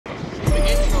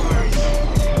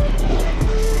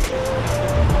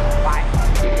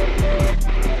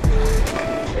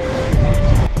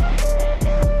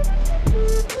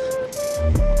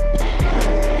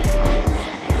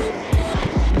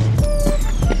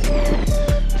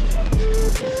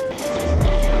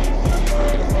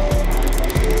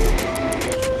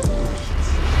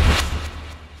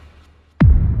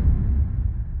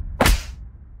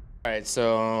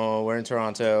So we're in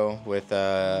Toronto with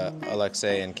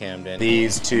Alexei and Camden.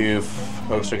 These two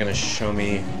folks are gonna show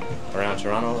me around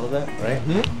Toronto a little bit, right?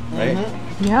 Mm-hmm. Right?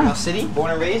 Mm-hmm. Yeah. Our city,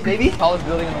 born and raised, baby. Tallest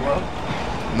building in the world.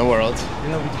 In the world.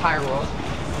 In the entire world.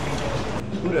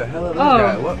 Who the hell are those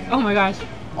guys? What? Oh my gosh.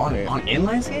 On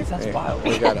inline skates? That's wild.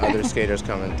 We got other skaters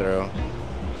coming through.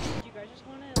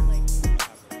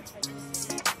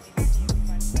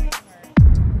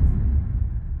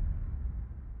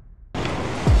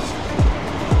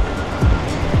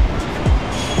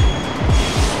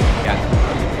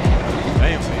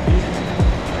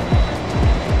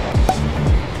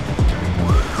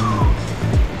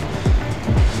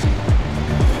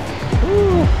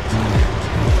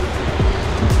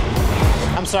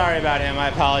 Sorry about him, I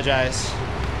apologize.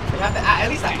 You have to, at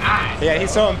least I asked. Yeah,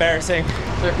 he's so embarrassing.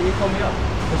 Sir, can you pull me up?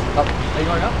 Up. Are you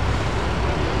going up?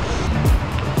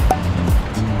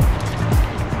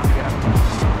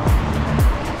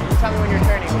 You tell me when you're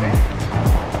turning, okay?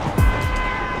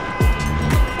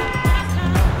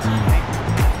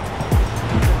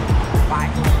 Bye.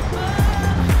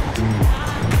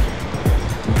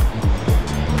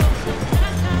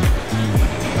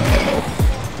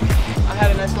 I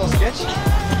had a nice little sketch.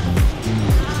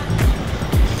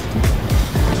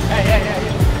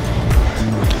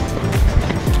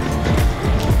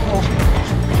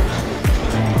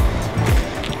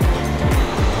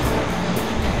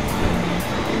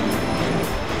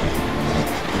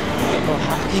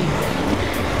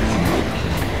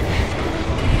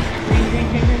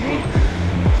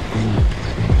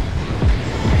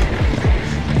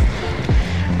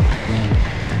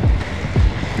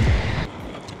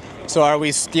 So are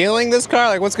we stealing this car?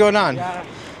 Like, what's going on? Yeah.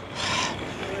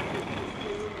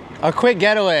 A quick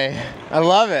getaway. I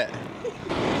love it.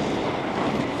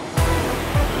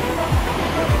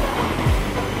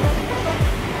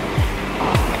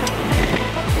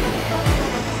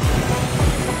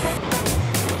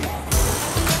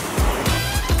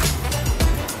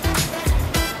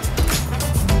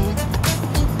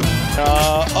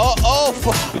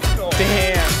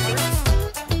 Damn.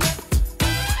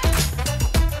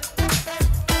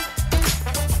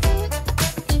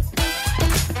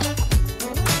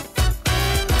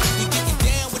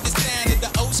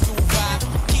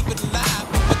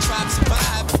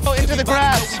 The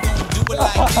grass.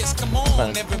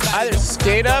 Either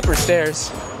skate up or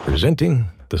stairs. Presenting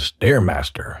the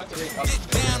Stairmaster.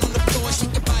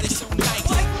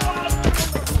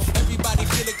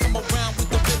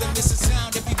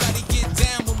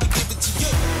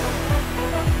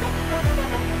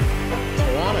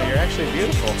 Toronto, you're actually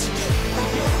beautiful.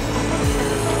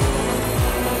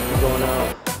 Going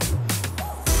out.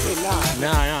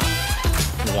 No.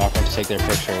 He's offering to take their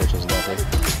picture, which is lovely.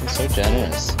 He's so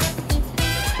generous.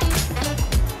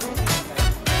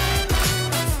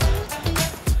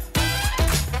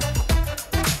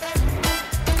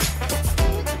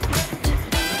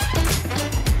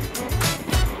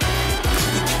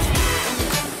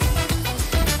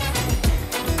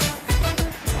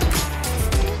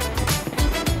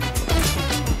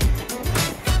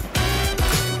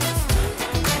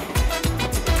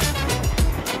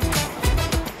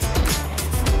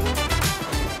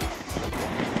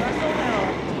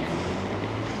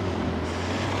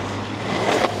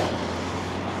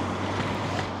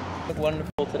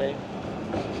 Wonderful today.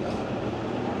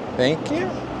 Thank you.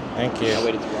 Thank you. I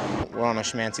waited too long. We're on a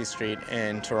schmancy street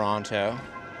in Toronto.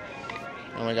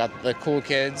 And we got the cool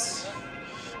kids.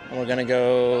 And we're gonna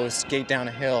go skate down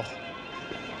a hill.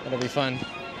 It'll be fun.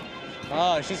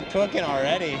 Oh, she's cooking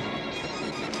already.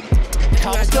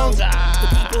 Cobblestones. The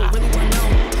people really wanna know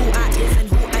who I is and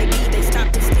who I be. They stop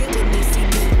and stare when they see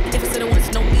me. If it's the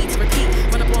ones, no need to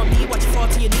repeat. Run up on me, watch you fall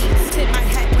to your knees. Tip my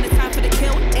hat when it's time for the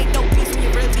kill. Ain't no peace when you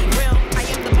really real. I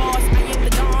am the boss, I am the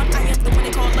dawn. I am the one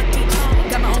they call Lucky Charm.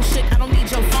 Got my own shit, I don't need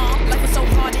your farm. Life is so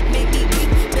hard, it made me weak.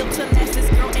 Built to last, this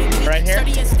girl ain't weak. Right here?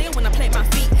 Sturdy and still when I plant my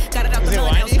feet. Got it out the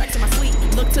mud, now back to my sleep.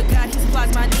 Look to God, he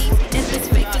supplies my needs. And this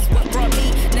faith is what brought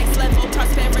me next level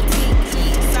prosperity.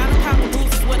 Silent power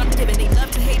rules is what I'm giving. They love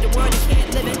to hate the world, they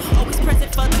can't live it. Always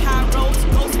present for the high roads.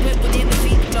 Most of it within the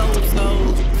beat flows.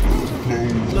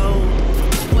 Low.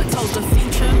 What told the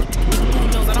future? Who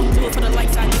knows? I don't do it for the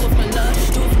likes, I do it for love.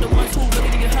 Do it for the ones who really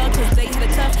need a hug, cause they had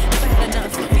it tough, never had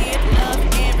enough. Fear, love,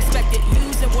 and respect it.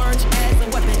 Using words as a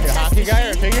weapon. You're a hockey guy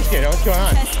or a figure skater? What's going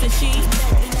on? Test and she.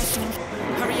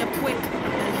 Hurry up quick.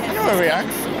 I know where we are.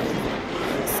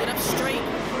 Sit up straight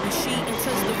when she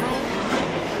enters the room.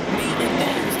 Be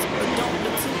enthused, but don't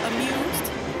look too amused.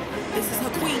 This is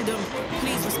her queendom.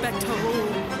 Please respect her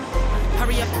rule.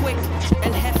 Hurry up quick,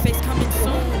 El Jefe's coming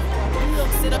soon.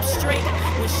 Sit up straight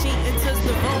when she enters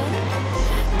the room.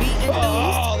 Be enthused.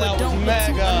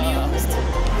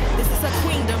 a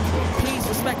queendom. Please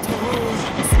respect her rule.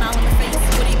 Smile on the face,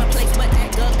 would even place, but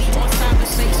act ugly on cyber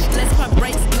stage. Let's pump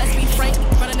brakes, let's be frank.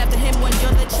 Running after him when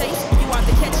you're the chase. You are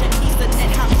the catch and he's the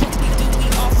net. How quickly do we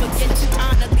all forget to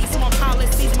honor these small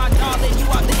policies, my darling? You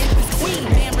are the endless queen.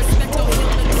 Man, respect or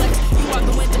he'll neglect. You are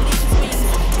the wind beneath his wings.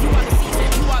 You are the season,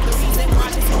 you are the reason why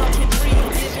this world can breathe.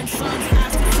 Giving sons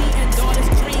eyes to see and daughters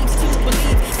dreams to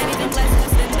believe. Anything less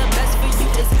than the best for you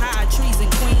is high treason,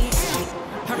 queen.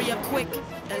 Hurry up quick,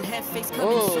 El Jefe's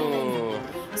coming soon.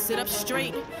 Sit up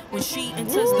straight when she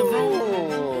enters the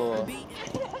room.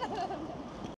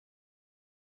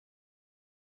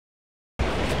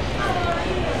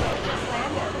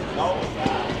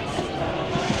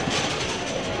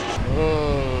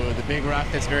 Oh, the big rock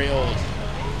that's very old.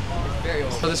 Very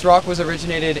old. So this rock was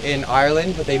originated in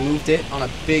Ireland, but they moved it on a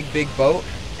big boat,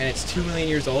 and it's 2 million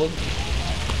years old.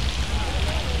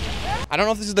 I don't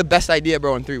know if this is the best idea,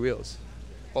 bro, on 3 wheels,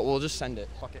 but we'll just send it.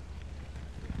 Fuck it.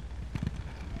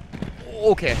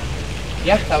 Okay.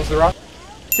 Yeah, that was the rock.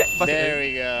 There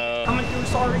we go. Coming through,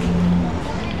 sorry.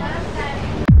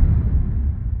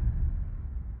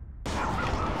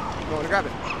 Go to grab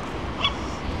it.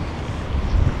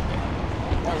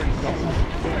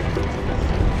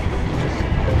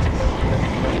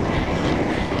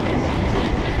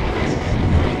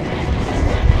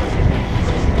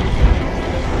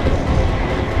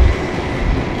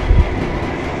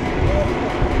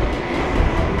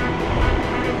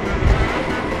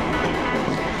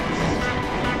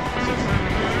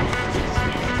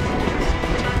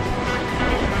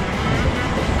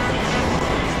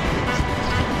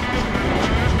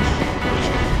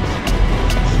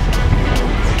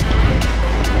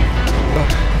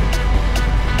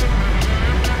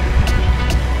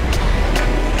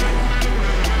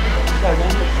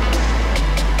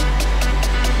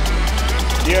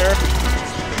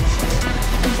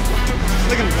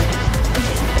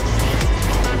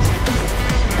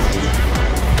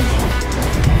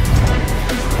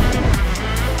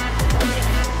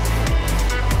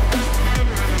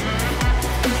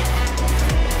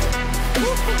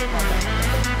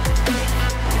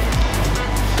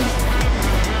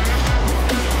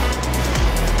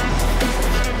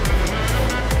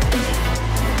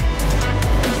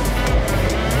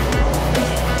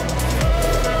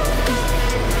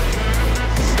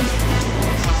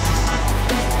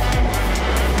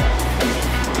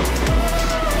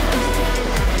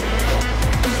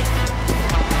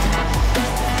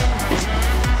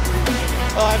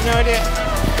 Oh, I have no idea.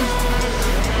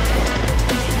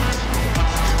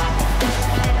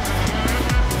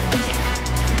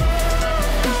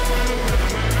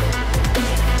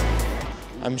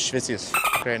 I'm schwitzy as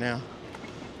f right now.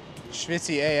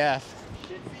 Schwitzy AF.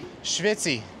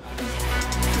 Schwitzy.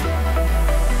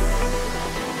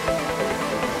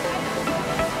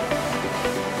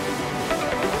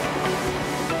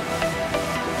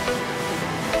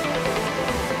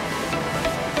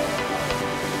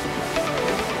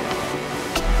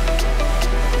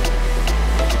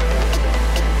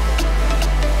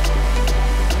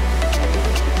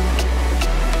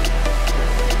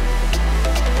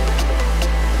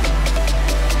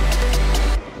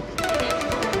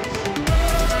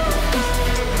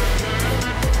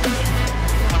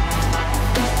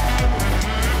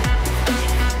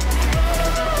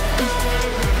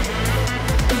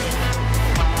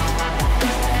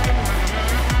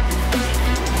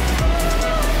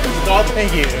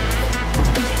 Thank you.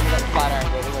 Flat iron,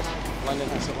 bro. London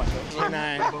has so much. Good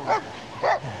night.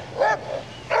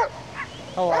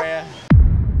 How are ya?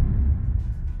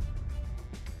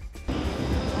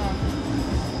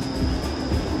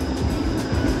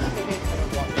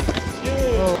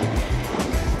 Oh.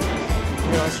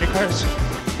 You want streetcars?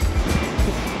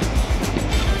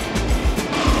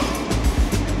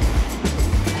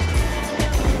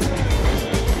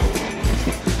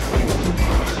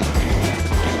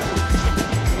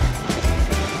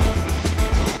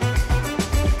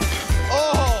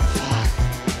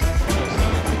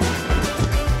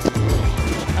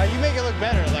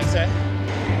 Better, Alexei.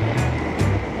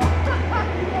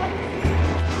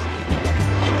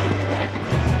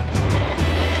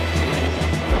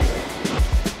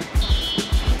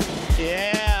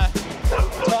 Yeah,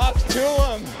 talk to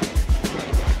him.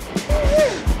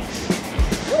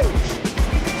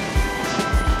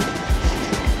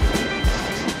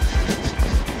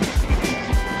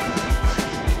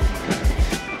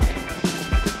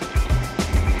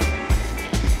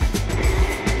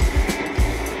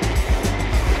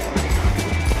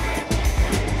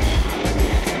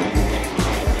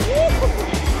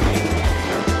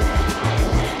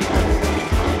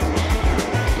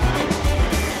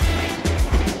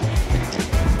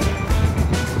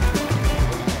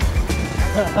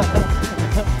 Come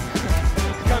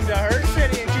to her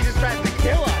city and she just tries to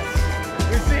kill us.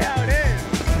 We see how it is.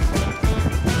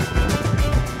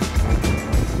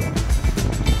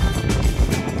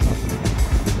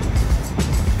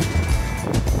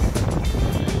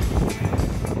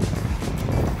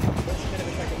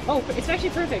 Oh, it's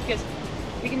actually perfect because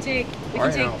we can take.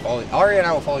 Ari and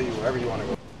I will follow you wherever you want to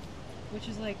go. Which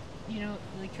is like, you know,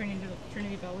 like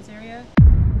Trinity Bellwood's area.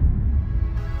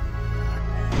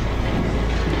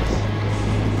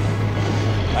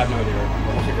 I have no idea.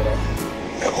 We'll figure it out.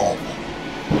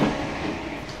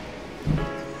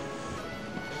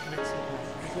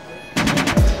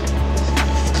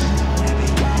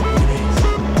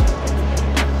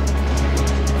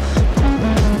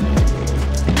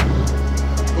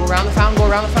 Go around the fountain, go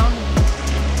around the fountain.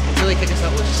 Really kick us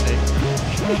out, let's just stay.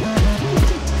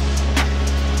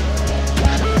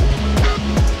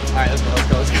 Alright, let's go.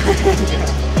 That was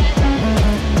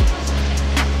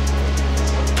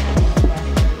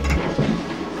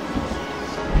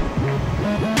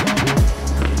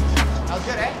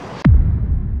good, eh?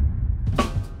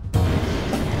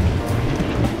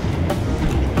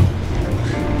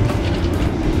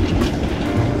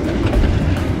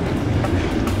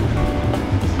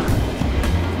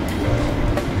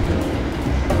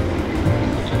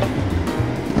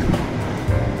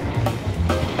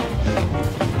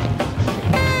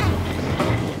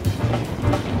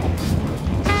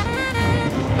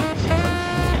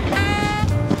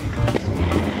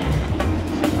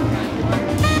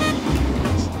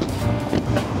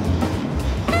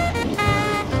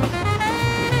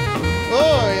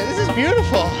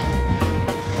 Beautiful.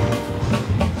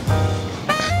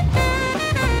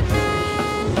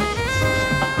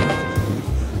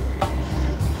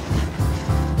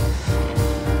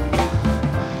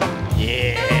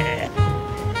 Yeah.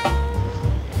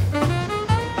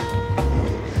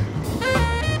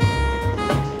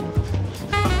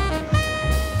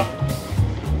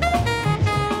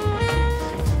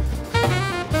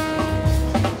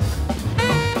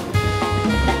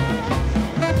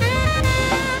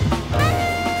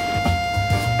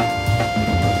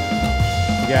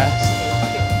 Gas.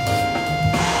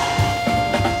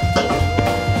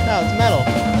 No, it's metal.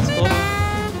 That's cool.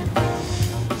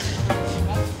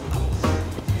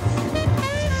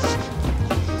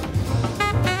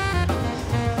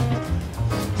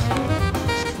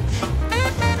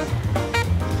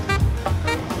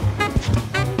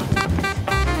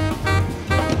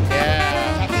 Yeah.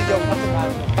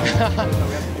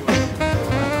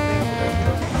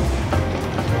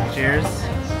 Cheers.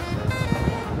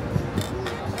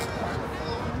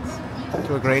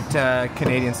 To a great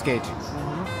Canadian skate.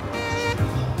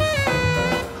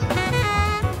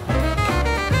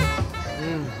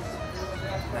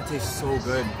 That tastes so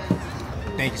good.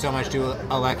 Thank you so much to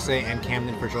Alexei and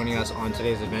Camden for joining us on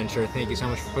today's adventure. Thank you so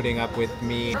much for putting up with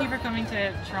me. Thank you for coming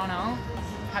to Toronto.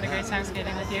 Had a great time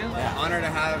skating with you. Yeah, honor to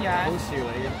have host you.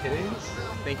 Like, are you kidding?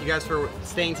 Thank you guys for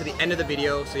staying to the end of the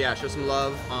video. So yeah, show some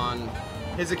love on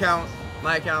his account,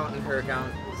 my account, and her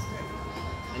account.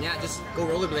 And yeah, just go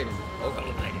rollerblading.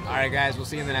 Alright guys, we'll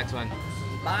see you in the next one.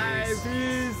 Bye,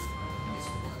 peace.